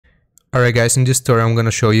Alright guys, in this tutorial I'm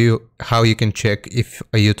gonna show you how you can check if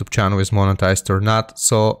a YouTube channel is monetized or not.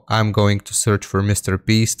 So I'm going to search for Mr.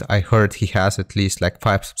 Beast. I heard he has at least like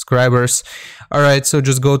 5 subscribers. Alright, so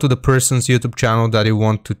just go to the person's YouTube channel that you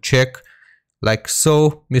want to check, like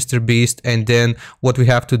so, Mr. Beast, and then what we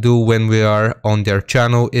have to do when we are on their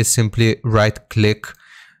channel is simply right click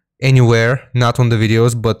anywhere, not on the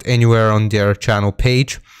videos, but anywhere on their channel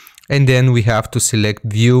page, and then we have to select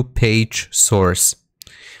view page source.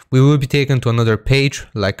 We will be taken to another page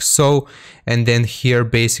like so, and then here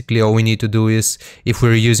basically all we need to do is, if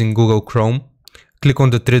we're using Google Chrome, click on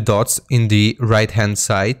the 3 dots in the right hand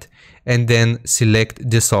side and then select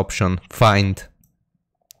this option, find.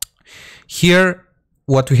 Here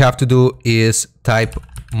what we have to do is type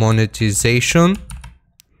monetization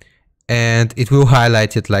and it will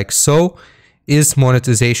highlight it like so. Is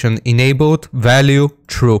monetization enabled? Value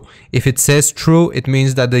true. If it says true, it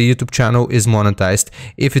means that the YouTube channel is monetized.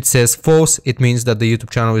 If it says false, it means that the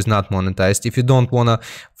YouTube channel is not monetized. If you don't want to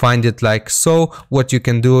find it like so, what you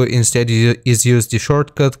can do instead is use the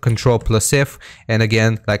shortcut Ctrl+F, and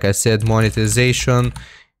again, like I said, monetization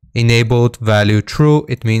enabled, value true,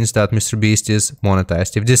 it means that Mr. Beast is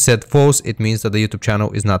monetized. If this said false, it means that the YouTube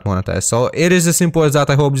channel is not monetized. So it is as simple as that.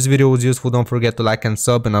 I hope this video was useful. Don't forget to like and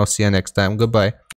sub, and I'll see you next time. Goodbye.